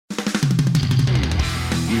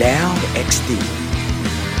Now XD.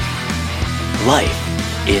 Life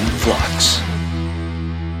in Flux.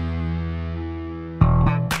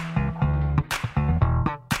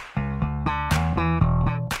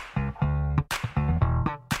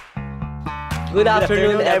 Good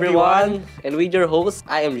afternoon, everyone. And with your host,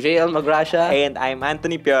 I am JL Magracia. And I'm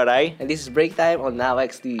Anthony Pioray. And this is Break Time on Now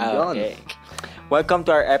XD. Okay. Welcome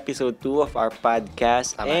to our episode 2 of our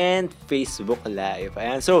podcast and Facebook Live.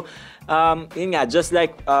 Ayan. So, yun nga, just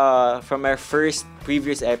like from our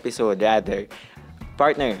previous episode, rather,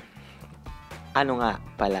 partner, ano nga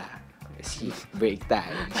pala si Break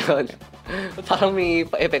Time? Yun. Parang may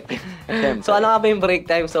pa-effect. So, ano nga ba yung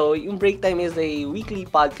Break Time? So, yung Break Time is a weekly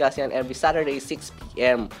podcast yan every Saturday, 6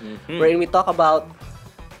 p.m. Wherein we talk about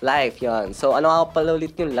life, yan. So, ano nga pala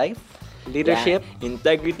ulit yung life? Leadership,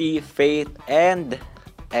 integrity, faith, and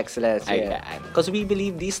excellence. Yeah. Because we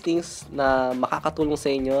believe these things na makakatulong sa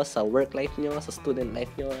inyo sa work life nyo, sa student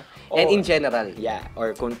life nyo, and in general. Yeah,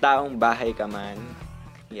 or kung taong bahay ka man,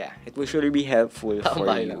 yeah, it will surely be helpful taong for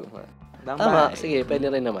bahay you. Tama, sige,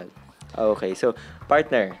 pwede rin naman. Okay, so,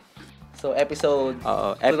 partner. So, episode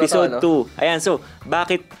 2. Ayan, so,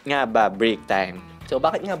 bakit nga ba break time? So,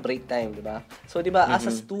 bakit nga break time, di ba? So, di ba, as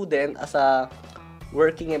a student, as a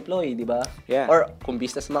working employee, di ba? Yeah. Or kung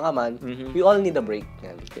businessman ka man, we all need a break.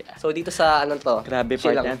 Yan. Yeah. So, dito sa, to? Grabe,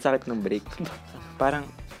 partner, ang sakit ng break. Parang,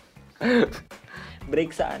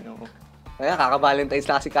 break sa ano? Kaya, kaka-Valentine's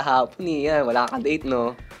na kasi kahapon eh. Yan, wala kang date,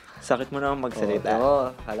 no? Sakit mo naman magsalita.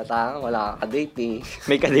 Oo, halata ka, wala kang date eh.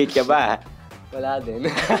 May ka-date ka ba? Wala din.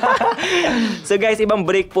 So guys, ibang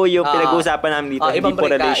break po yung pinag-uusapan namin dito. Hindi po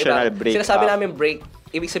traditional break. Sinasabi namin break,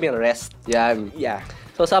 ibig sabihin rest. Yan. Yeah.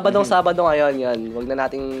 So, Sabado ngayon, yan. Huwag na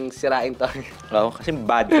nating sirain to. Oo, kasi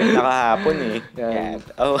bad ka nakahapon eh. Yan.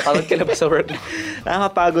 Oh. Pagod ka na ba sa work?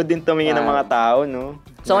 Nakakapagod din tumingin ng mga tao, no?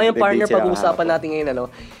 So, ngayon, partner, pag-uusapan natin ngayon,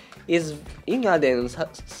 is, yun nga din,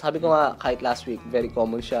 sabi ko nga kahit last week, very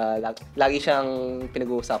common siya. Lagi siyang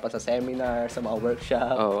pinag-uusapan sa seminar, sa mga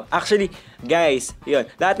workshop. Oh, actually, guys, yun.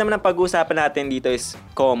 Lahat naman ng pag-uusapan natin dito is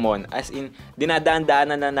common. As in,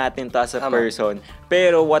 dinadaan-daanan na natin to as a person.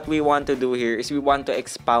 Pero what we want to do here is we want to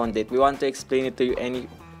expound it. We want to explain it to you in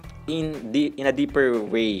a deeper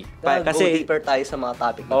way. Kasi go deeper tayo sa mga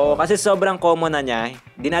topic na to. Kasi sobrang common na niya.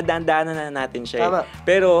 Dinadaan-daanan na natin siya. Tama.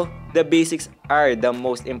 Pero the basics are the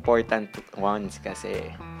most important ones kasi.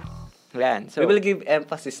 Yan. So, we will give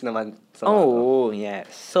emphasis naman sa yes.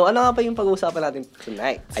 So, ano nga pa yung pag-uusapan natin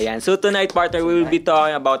tonight? Ayan. So, tonight, partner, we will be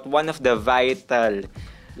talking about one of the vital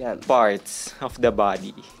parts of the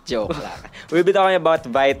body. Joke lang. We'll be talking about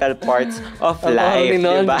vital parts of life.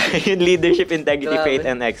 Diba? Yung leadership, integrity, faith,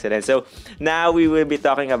 and excellence. So, now we will be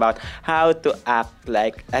talking about how to act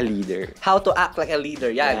like a leader. How to act like a leader.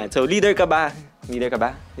 Yan. So, leader ka ba? Leader ka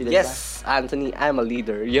ba? Yes, Anthony, I'm a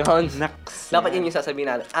leader. Yun. Dapat yun yung sasabihin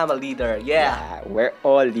natin. I'm a leader. Yeah. We're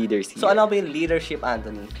all leaders here. So, ano ba yung leadership,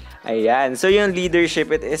 Anthony? Ayan. So, yung leadership,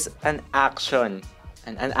 it is an action.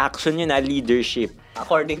 An action yun na leadership.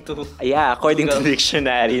 According to... Yeah, according to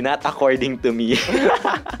dictionary, not according to me.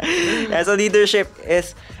 Yeah, so leadership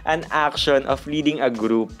is an action of leading a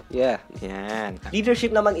group. Yeah. Yan.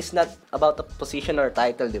 Leadership naman is not about a position or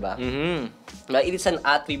title, di ba? It is an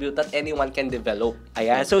attribute that anyone can develop.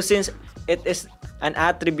 Ayan. So since it is an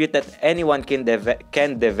attribute that anyone can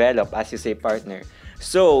develop, as you say, partner.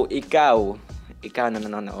 So, ikaw na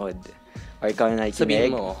nanonood. Or ikaw na nakikinig.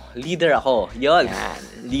 Sabihin mo, leader ako. Yun. Yan.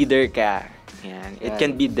 Leader ka. Yan. It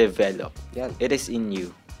can be developed. Yan. It is in you.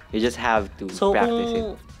 You just have to so, practice it.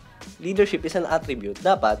 So, leadership is an attribute.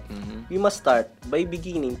 Dapat, we must start by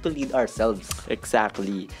beginning to lead ourselves.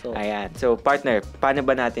 Exactly. So, ayan. So, partner, paano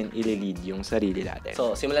ba natin i-lead yung sarili natin?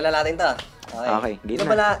 So, simulan na natin ta. Okay.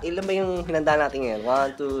 Ilan ba yung hinanda natin ngayon?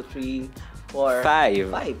 1, 2, 3, 4,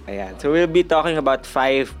 5. Ayan. So, we'll be talking about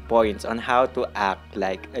 5 points on how to act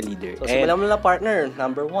like a leader. So, simulan mo na partner.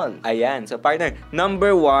 Number 1. Ayan. So, partner,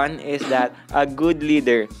 number 1 is that a good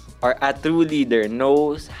leader or a true leader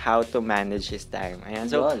knows how to manage his time.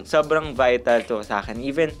 Ayan. So, sobrang vital to sa akin.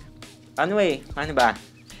 Even, ano ba?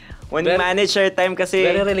 When we manage our time kasi...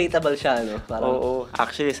 Very relatable siya, no? Parang, oo.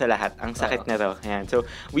 Actually, sa lahat. Ang sakit na to. Ayan. So,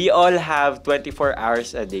 we all have 24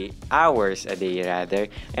 hours a day. Hours a day, rather.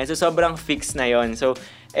 And so, sobrang fixed na yon. So,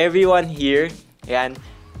 everyone here, ayan,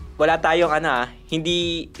 wala tayong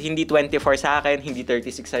hindi 24 sa akin, hindi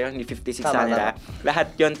 36 sa'yo, hindi 56 sa nila.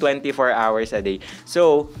 Lahat yon 24 hours a day.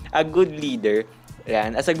 So, a good leader,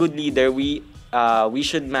 ayan, as a good leader, we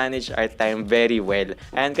should manage our time very well.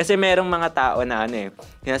 And kasi merong mga tao na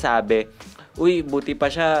sinasabi, uy, buti pa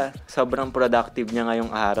siya, sobrang productive niya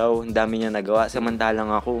ngayong araw, ang dami niya nagawa,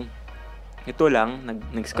 samantalang ako, ito lang,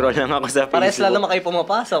 nag-scroll lang ako sa Facebook. Pares lang naman kayo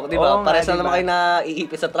pumapasok, di ba? Oo nga, Pares lang di naman ba? kayo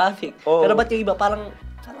naiipit sa traffic. Oo. Pero ba't yung iba parang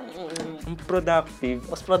Productive.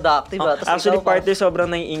 mas productive ba? Tas Actually, ikaw, partner, sobrang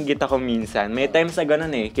naiinggit ako minsan. May times na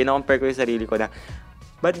ganun eh. Kino-compare ko yung sarili ko na,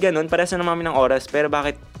 ba't ganun? Pares na naman kami ng oras, pero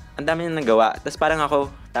bakit ang dami na nagawa? Tapos parang ako,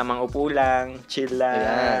 tamang upo lang, chill lang.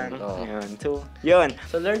 Ayan, oo. Yun. So, yun.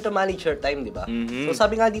 So, learn to manage your time, di ba? Mhm. So,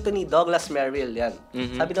 sabi nga dito ni Douglas Merrill, yan.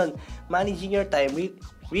 Mhm. Sabi doon, managing your time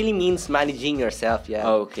really means managing yourself, yan.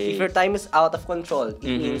 Okay. If your time is out of control, it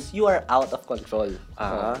Mhm. means you are out of control.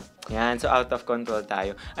 Yan, so out of control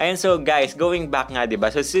tayo. Ayan, so guys, going back nga, di ba?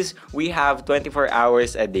 So since we have 24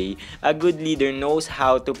 hours a day, a good leader knows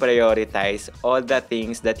how to prioritize all the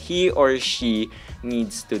things that he or she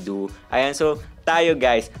needs to do. Ayan, so tayo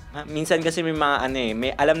guys, minsan kasi may mga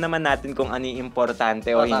may alam naman natin kung ano yung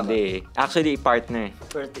importante o Tama. hindi. Actually, partner.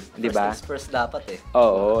 First Diba? things first dapat eh.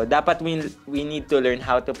 Oo, dapat we need to learn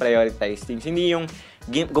how to prioritize things. Hindi yung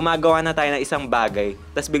gumagawa na tayo ng isang bagay,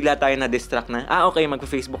 tapos bigla tayo na-distract na, okay,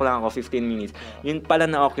 magpa-Facebook lang ako 15 minutes. Yun pala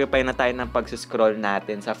na-occupy na tayo ng pag-scroll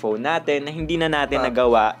natin sa phone natin na hindi na natin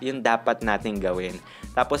nagawa yung dapat natin gawin.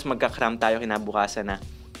 Tapos magka-cram tayo kinabukasan na,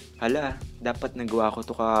 hala, dapat nagawa ko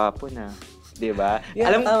to kahapon ah. Diba?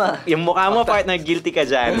 Yeah, tama. Yung mukha mo, partner, guilty ka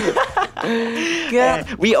dyan. Kaya,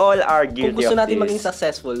 We all are guilty kung gusto of natin this. maging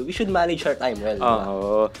successful, we should manage our time well.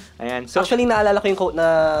 Oo. Ayan. So, Actually, naalala ko yung quote na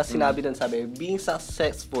sinabi doon, sabi, being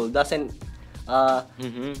successful doesn't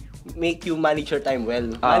make you manage your time well.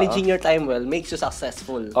 Managing your time well makes you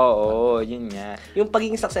successful. oo, yun nga. Yung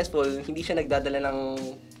pagiging successful, hindi siya nagdadala ng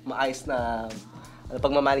maayos na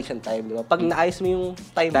pagmamanage ng time. Diba? Pag naayos mo yung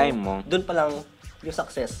time mo, doon pa lang yung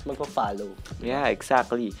success magpa-follow. Yeah,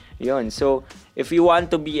 exactly. Yun. So, if you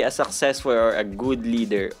want to be a successful or a good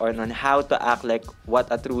leader on how to act like what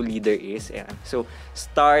a true leader is, ayan. So,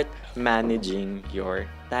 start managing your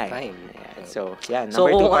time. Ayan. So, yeah, So,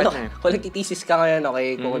 number 2, kung partner. kung nagtitisis ka ngayon, okay,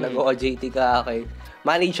 kung nag-OJT ka, okay,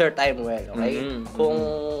 manage your time well, okay? Kung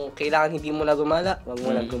kailangan hindi mo na gumala, wag mo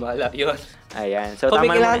na gumala. Yun. Ayan. So, Kung may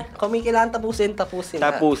tama kailangan, naman. kung may kailangan tapusin na.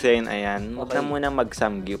 Tapusin, ayan. Huwag Okay. na muna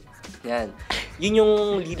mag-samgyup. Yan. Yun yung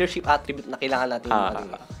leadership attribute na kailangan natin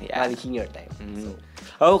yeah. managing your time.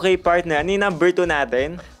 Okay, partner. Ano yung number 2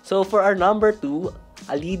 natin? So, for our number 2,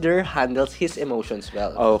 a leader handles his emotions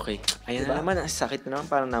well. Okay. Ayan Diba? na naman. Ang sakit na naman.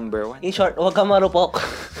 Parang number 1. In short, huwag ka marupok.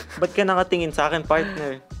 Ba't ka nakatingin sa akin,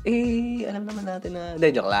 partner? Alam naman natin na... Hindi,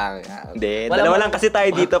 joke lang. Yan. Hindi. Dalawa lang kasi tayo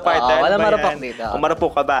dito, partner. Wala Ano ba marupok yan? dito. Kung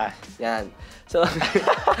marupok ka ba? Yan. So,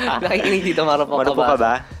 nakikinig dito, marupok Marupok ka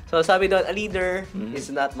ba? So, sabi doon, a leader is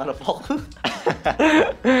not marupok.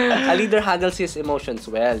 A leader handles his emotions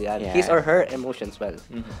well. Yan. Yeah. His or her emotions well.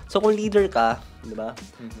 So, kung leader ka, di ba,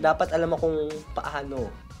 dapat alam mo kung paano,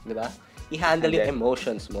 di ba, i-handle yung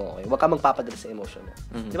emotions mo. Okay? Huwag ka magpapadala sa emotion mo.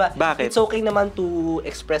 Di ba? Bakit? It's okay naman to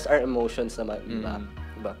express our emotions naman, di ba?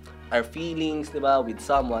 Di ba? Our feelings, di ba, with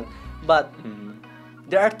someone. But,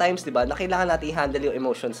 there are times, di ba, na kailangan natin i-handle yung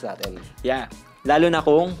emotions natin. Yeah. Lalo na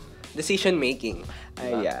kung... Decision making.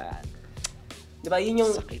 Ayan. Di ba, yun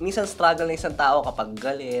yung minsan struggle ng isang tao kapag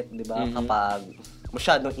galit, di ba? Kapag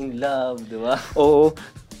masyadong in love, di ba? Oo.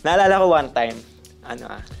 Naalala ko one time.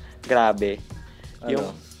 Grabe. Ano? Yung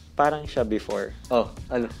parang siya before. Oh,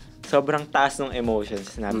 ano? Sobrang taas ng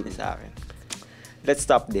emotions sinabi niya sa akin. Let's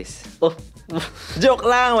stop this. Oh. Joke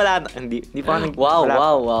lang. Wala. Hindi pa ako wala.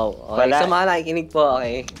 Wow. Okay, Wala. sa mga nakikinig po,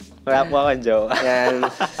 okay. Wala po akong joke. Yan,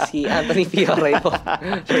 si Anthony Fiore po.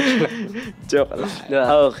 Joke lang. Diba?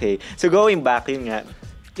 Okay. So going back, yun nga.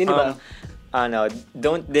 Yun, di ba?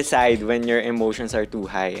 Don't decide when your emotions are too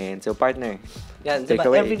high. And so partner, Yan, di take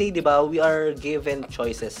ba? away. Every day, di ba, we are given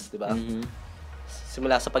choices, di ba?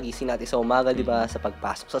 Simula sa pagising natin sa umaga, di ba? Sa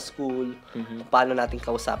pagpasok sa school, kung paano natin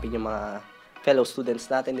kausapin yung mga fellow students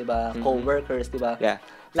natin, di ba? Co-workers, di ba? Yeah.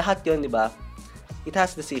 Lahat yun, di ba? It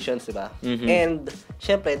has decisions, di ba? And,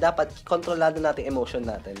 syempre, dapat kontrolado natin emotion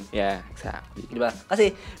natin. Yeah, exactly. Di ba?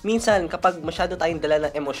 Kasi, minsan, kapag masyado tayong dala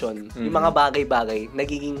ng emosyon, yung mga bagay-bagay,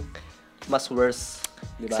 nagiging mas worse.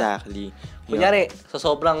 Di ba? Exactly. Kunyari, sa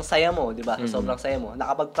sobrang saya mo, di ba? Sa sobrang saya mo,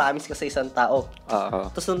 nakapag-promise ka sa isang tao. Oo.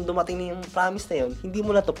 Tapos nung dumating na yung promise na yun, hindi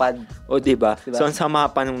mo natupad. O, diba? Diba? So, ang sama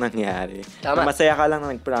pa nung nangyari. Tama. Masaya ka lang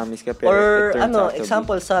na nag-promise ka, pero Or, it turns out to be...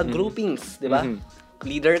 example, sa groupings, di ba?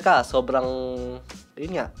 Leader ka, sobrang,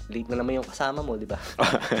 yun nga, late na naman yung kasama mo, di ba?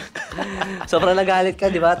 Sobrang nagalit ka,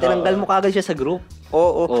 di ba? Tinanggal mo kagad siya sa group.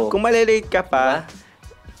 Oo. Kung malilate ka pa,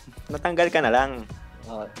 Diba? natanggal ka na lang.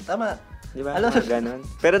 Tama. Di ba? Alam- Mga ganun.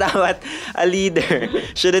 Pero dapat, a leader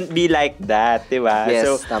shouldn't be like that, di ba? Yes,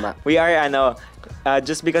 So, tama. we are,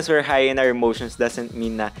 just because we're high in our emotions doesn't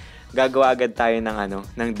mean na gagawa agad tayo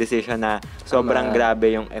ng decision na sobrang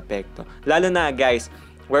grabe yung epekto. Lalo na guys,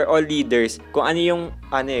 we're all leaders. Kung ano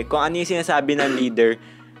yung sinasabi ng leader,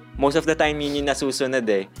 most of the time yun yung nasusunod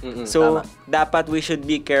eh. So, dapat we should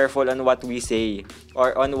be careful on what we say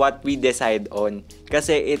or on what we decide on.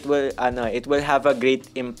 Kasi it will have a great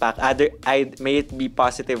impact. May it be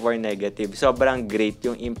positive or negative. Sobrang great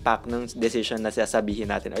yung impact ng decision na sasabihin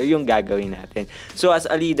natin or yung gagawin natin. So, as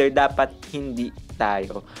a leader, dapat hindi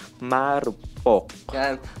tayo marupok.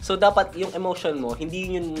 Yan. So, dapat yung emotion mo, hindi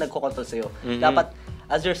yun yung nagkocontrol sa'yo. Dapat,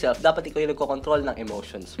 as yourself, dapat ikaw yung nagko-control ng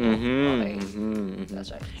emotions mo. Okay?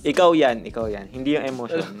 That's right. Ikaw yan. Hindi yung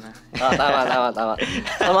emotion. Tama.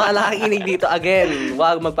 Sa mga nakikinig dito, again,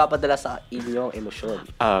 huwag magpapadala sa inyong emosyon.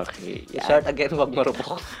 Okay. In short, again, huwag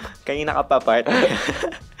marupok. Kanina ka pa part.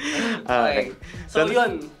 Okay. So,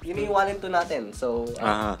 yun yung 1 and 2 natin. So,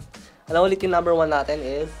 ano ulit yung number 1 natin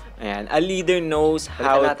is? Ayan, a leader knows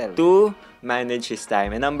how to manage his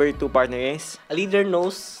time. And number 2, partner, is? A leader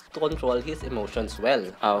knows to control his emotions well.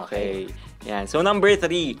 Okay. Yan. So, number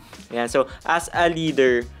 3. Yan. So, as a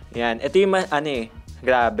leader, yan. Ito yung,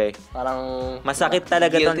 grabe. Parang, masakit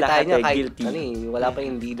talaga tong lahat eh. Guilty. Wala pa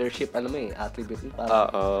yung leadership, attribute.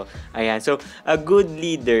 Oo. Ayan. So, a good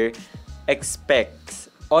leader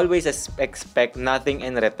always expect nothing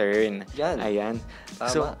in return. Yan. Ayan.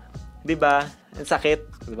 Tama. So, di ba? Ang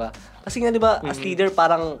sakit. Di ba? Kasi nga, di ba, as leader,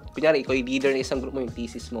 parang, kunyari, ikaw yung leader ng isang group mo, yung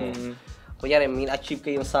thesis mo. Kunyari, achieve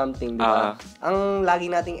kayo yung something, di ba? Ang lagi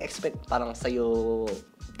nating expect, parang sa'yo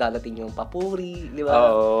dadating yung papuri, di ba?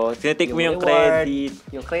 Oo. Tinatake mo yung reward, credit.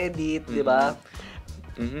 Yung credit, di ba?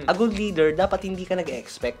 A good leader, dapat hindi ka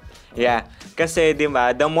nag-expect. Yeah. Kasi, di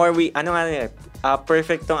ba, the more we,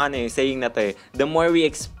 perfect tong saying na to eh. The more we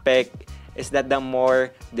expect is that the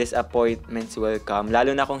more disappointments will come.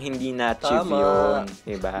 Lalo na kung hindi na-achieve yun.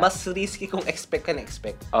 Diba? Mas risky kung expect ka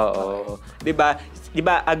na-expect. Oo. Diba,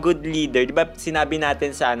 a good leader, diba sinabi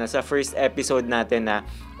natin sa first episode natin na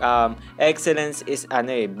excellence is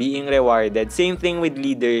being rewarded. Same thing with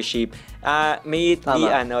leadership. May it be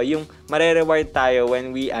yung mare-reward tayo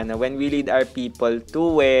when we lead our people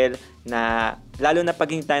too well, na lalo na pag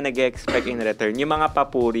hindi tayo nag-expect in return. Yung mga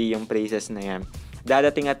papuri, yung praises na yan.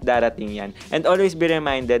 Darating at darating yan. And always be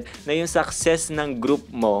reminded na yung success ng group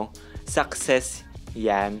mo, success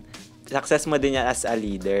yan. Success mo din yan as a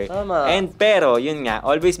leader. Tama. And pero, yun nga,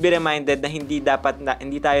 always be reminded na hindi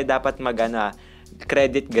tayo dapat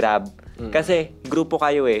credit grab. Kasi grupo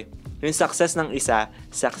kayo eh. Yung success ng isa,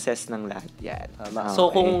 success ng lahat yan. Tama. So,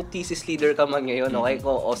 kung thesis leader ka man ngayon,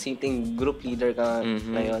 o sitting group leader ka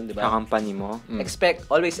ngayon, di ba? Sa company mo.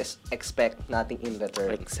 Always expect nothing in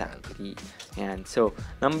return. Exactly. Yan. So,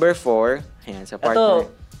 number 4, ayan, sa partner. Ito,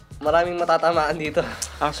 maraming matatamaan dito.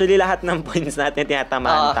 Actually, lahat ng points natin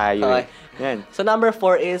tinatamaan tayo. Okay. Yan. So, number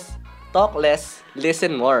 4 is, talk less,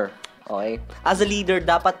 listen more. Okay? As a leader,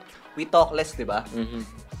 dapat we talk less, di ba?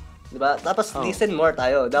 Diba? Tapos listen more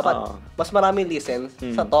tayo. Dapat mas maraming listen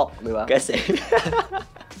sa talk, di ba? Kasi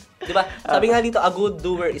diba? Sabi nga dito, a good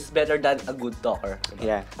doer is better than a good talker.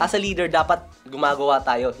 Diba? Yeah. As a leader, dapat gumagawa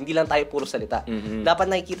tayo. Hindi lang tayo puro salita. Dapat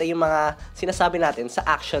nakikita yung mga sinasabi natin sa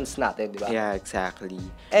actions natin, di ba? Yeah, exactly.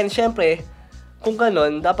 And syempre, kung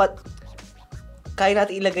ganun, dapat kaya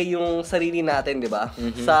natin ilagay yung sarili natin, di ba?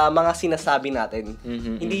 Sa mga sinasabi natin.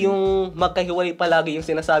 Hindi yung magkahiwalay palagi yung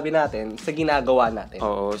sinasabi natin sa ginagawa natin.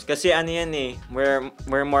 Oo. Kasi yan eh,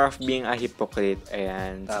 we're more of being a hypocrite.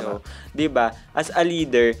 Ayan. Tama. So, di ba, as a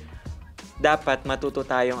leader, dapat matuto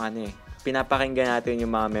tayong pinapakinggan natin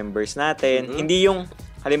yung mga members natin. Hindi yung,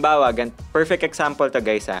 halimbawa, perfect example to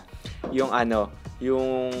guys yung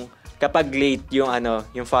yung kapag late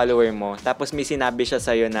yung follower mo, tapos may sinabi siya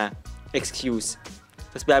sa'yo na excuse.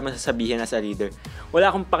 Tapos bigla mo sasabihin as a leader,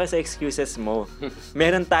 wala akong pake sa excuses mo.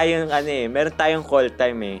 Meron tayong call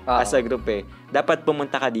time as a group Dapat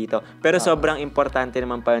pumunta ka dito. Pero sobrang importante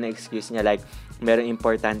naman pa yung excuse niya. Like, meron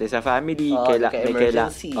importante sa family,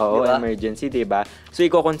 emergency, emergency, diba? So,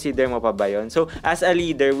 i-consider mo pa ba yun? So, as a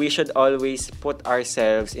leader, we should always put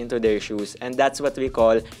ourselves into their shoes. And that's what we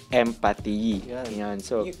call empathy. Yan.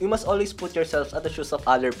 So, you must always put yourself at the shoes of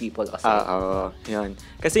other people kasi. Yun.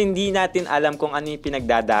 Kasi hindi natin alam kung ano yung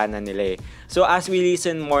pinagdadaanan nila So, as we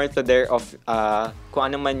listen more to kung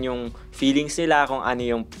ano man yung feelings nila, kung ano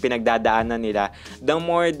yung pinagdadaanan nila, the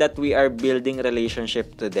more that we are building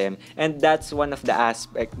relationship to them. And that's one of the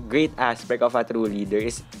great aspect of a true leader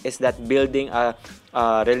is that building a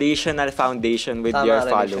relational foundation with your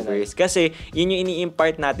followers. Kasi yun yung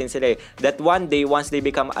ini-impart natin sila that one day, once they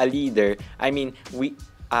become a leader,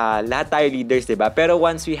 lahat tayo leaders, diba? Pero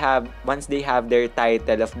once they have their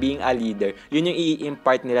title of being a leader, yun yung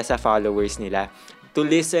i-impart nila sa followers nila. to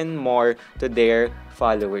listen more to their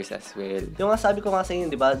followers as well. Yung nga sabi ko nga sa inyo,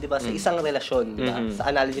 di ba? Sa isang relasyon, di ba? Sa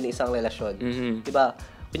analogy ng isang relasyon, di ba?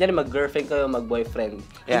 Kunyari mag-girlfriend kayo, mag-boyfriend,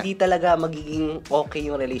 hindi talaga magiging okay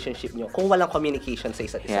yung relationship nyo kung walang communication sa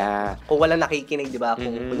isa't isa. Yeah. Kung walang nakikinig, di ba?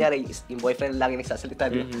 Kung kunyari yung boyfriend lang yung nagsasalita,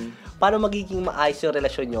 di ba? Paano magiging maayos yung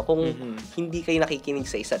relasyon nyo kung hindi kayo nakikinig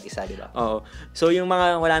sa isa't isa, di ba? Oo. So, yung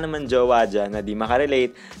mga wala naman jowa dyan na di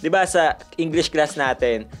makarelate, di ba sa English class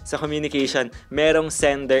natin, sa communication, merong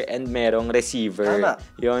sender and merong receiver. Tama.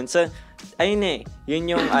 Yun. So, ayun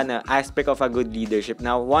yun yung aspect of a good leadership.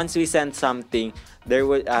 Now, once we send something,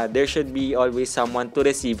 there should be always someone to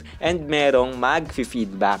receive and merong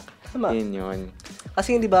mag-feedback. Tama. Yun.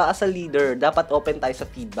 Kasi, di ba, as a leader, dapat open tayo sa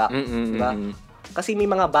feedback. Di ba? Kasi may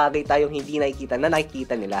mga bagay tayong hindi nakikita na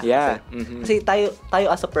nakikita nila. Yeah. Kasi tayo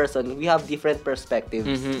as a person, we have different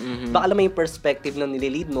perspectives. Baka alam mo yung perspective ng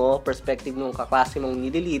nililid mo, perspective ng kaklase mong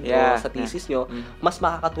nililid o sa thesis nyo, mas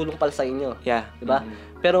makakatulong pala sa inyo. Yeah. Diba?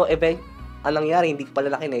 Pero ang nangyari, hindi ka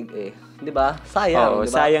pala nakinig di ba? Sayang, Oo,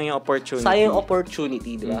 diba? sayang yung opportunity. Sayang yung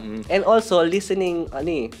opportunity, di ba? And also, listening,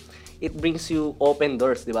 it brings you open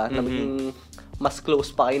doors, di ba? Na maging mas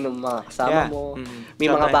close pa kayo ng mga kasama mo. May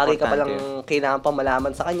mga bagay ka palang kailangan pang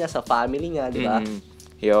malaman sa kanya, sa family niya, di ba?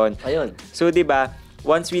 Yun. Ayun. So, di ba,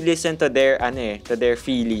 once we listen to their, to their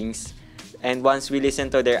feelings, and once we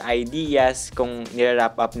listen to their ideas, kung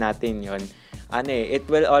nire-wrap up natin yun, it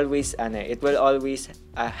will always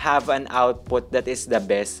have an output that is the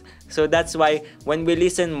best. So that's why when we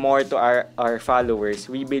listen more to our followers,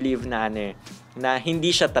 we believe na na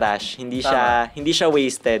hindi siya trash, hindi siya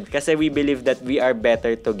wasted kasi we believe that we are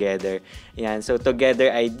better together. Yan. So together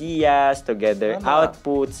ideas, together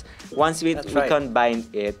outputs, once we combine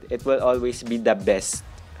it will always be the best.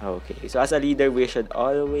 Okay. So as a leader, we should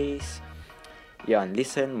always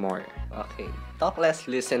listen more. Okay. Talk less,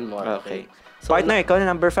 listen more. Okay. So, partner, ikaw na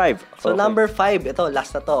number 5. So, number 5, ito,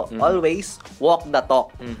 last na to. Always walk the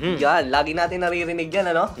talk. Yan, lagi natin naririnig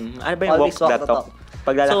yan, ano? Ano ba yung walk the talk?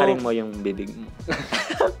 Paglalakarin mo yung bibig mo.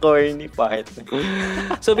 Corny part.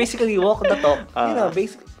 So, basically, walk the talk.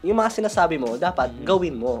 Yung mga sinasabi mo, dapat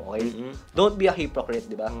gawin mo, okay? Don't be a hypocrite,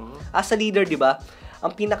 di ba? As a leader, di ba,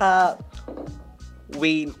 ang pinaka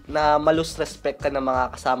way na malose respect ka ng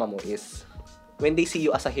mga kasama mo is when they see you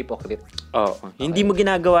as a hypocrite. Oo. Okay. Hindi mo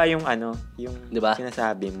ginagawa yung yung diba?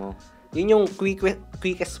 Sinasabi mo. Yun yung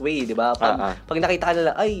quickest way, di ba? Pag nakita ka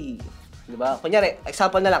nila, ay, di ba? Kunyari,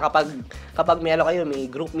 example na lang, kapag may kayo, may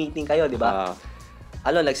group meeting kayo, di ba?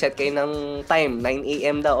 Nag-set kayo ng time, 9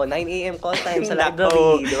 a.m. daw, o 9 a.m. call time sa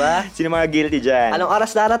library, di ba? Sino mga guilty dyan? Anong oras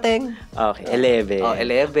darating? Okay, 11.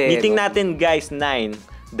 11. Meeting natin, guys, 9.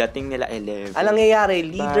 Dating nila 11. Anong nangyayari?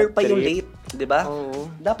 Leader pa yung late, di ba? Oo.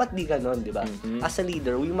 Dapat di ganon, di ba? As a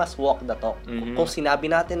leader, we must walk the talk. Kung sinabi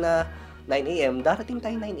natin na 9 a.m., darating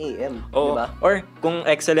tayo 9 a.m. Di ba? Or kung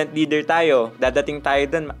excellent leader tayo, dadating tayo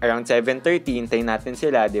dun around 7:30, hintayin natin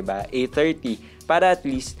sila, di ba? 8:30 para at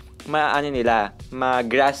least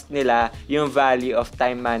ma-grasp nila yung value of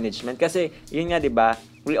time management. Kasi yun nga, di ba?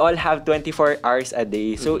 We all have 24 hours a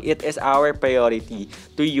day. So, it is our priority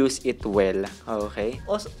to use it well. Okay?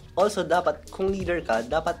 Also, dapat, kung leader ka,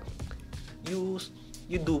 dapat you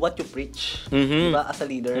do what you preach. Mm-hmm. Diba? As a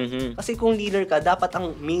leader. Mm-hmm. Kasi kung leader ka, dapat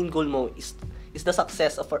ang main goal mo is the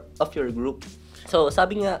success of your group. So,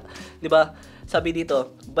 sabi nga, diba, sabi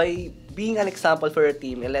dito, by being an example for your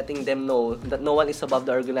team and letting them know that no one is above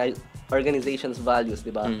the organization's values,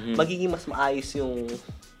 diba? Mm-hmm. Magiging mas maayos yung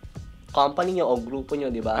company nyo o grupo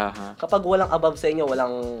nyo, di ba? Uh-huh. Kapag walang above sa inyo,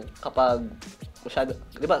 kapag masyado,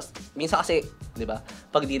 di ba? Minsan kasi, di ba?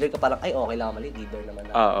 Pag leader ka parang, ay, okay lang, mali, leader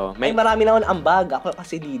naman na. Oo. Ay, marami naman ambag, ako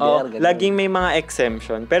kasi leader. Laging may mga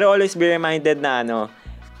exemption. Pero always be reminded na,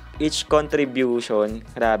 each contribution,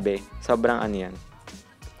 grabe, sobrang yan.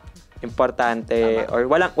 Importante, or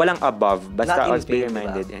walang above. Basta always be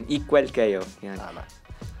reminded. Diba? Yan. Equal kayo. Yan. Tama.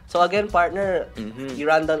 So again, partner,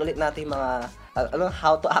 i-run down ulit natin mga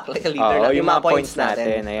how to act like a leader. Yung mga points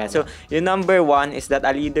natin. Ayan. So, yung number 1 is that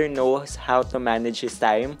a leader knows how to manage his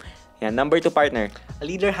time. Yan. Number 2, partner. A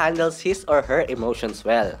leader handles his or her emotions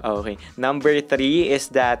well. Okay. Number 3 is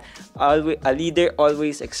that a leader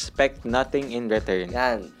always expect nothing in return.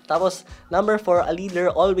 Yan. Tapos, number 4, a leader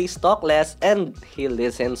always talk less and he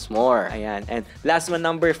listens more. Ayan. And last one,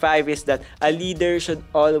 number 5 is that a leader should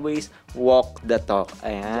always walk the talk.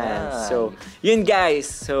 Ayan. Yan. So, yun guys.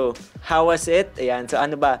 So, how was it? Ayan. So,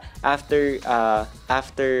 ano ba? After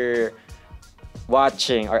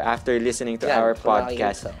watching or after listening to our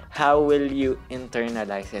podcast, how will you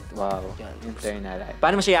internalize it? Wow. Internalize.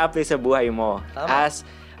 Paano mo siya i-apply sa buhay mo? Tama. As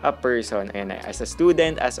a person, ayan, as a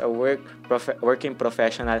student, as a working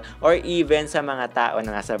professional, or even sa mga tao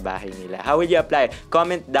na nasa bahay nila. How will you apply?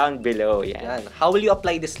 Comment down below. Yan. How will you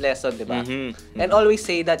apply this lesson, di ba? And always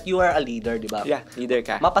say that you are a leader, di ba? Yeah, leader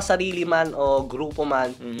ka. Mapasarili man o grupo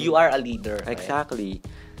man, you are a leader. Exactly.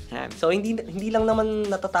 Yan. So hindi lang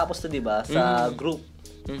naman natatapos 'to, 'di ba? Sa group,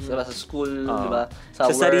 sa school, 'di ba?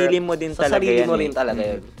 Sa work, sarili mo din sa talaga sarili yan. mo rin talaga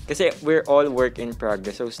yun. Kasi we're all work in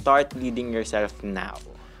progress. So start leading yourself now.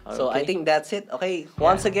 Okay? So I think that's it. Okay,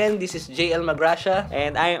 once again, this is JL Magracia.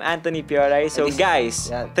 And I'm Anthony Pioray. So And this- guys,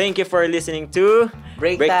 yeah. thank you for listening to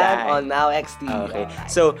Break time on Now XD. Okay. Alright.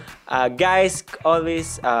 So, guys,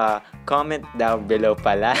 always comment down below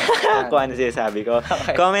pala kung ano sinasabi ko.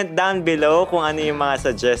 Okay. Comment down below kung ano yung mga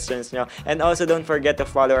suggestions nyo. And also, don't forget to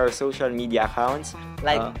follow our social media accounts.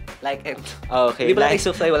 like and Okay. Hindi pala like-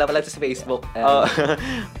 subscribe, wala pala sa Facebook. Oh.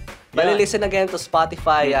 Bali, listen again to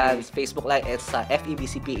Spotify and Facebook Live. It's sa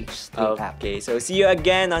FEBCPH stream app. Okay, so see you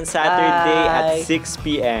again on Saturday Bye. at 6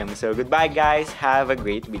 p.m. So goodbye, guys. Have a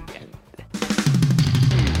great weekend.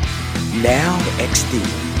 Now XD.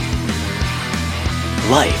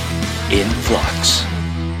 Life in Flux.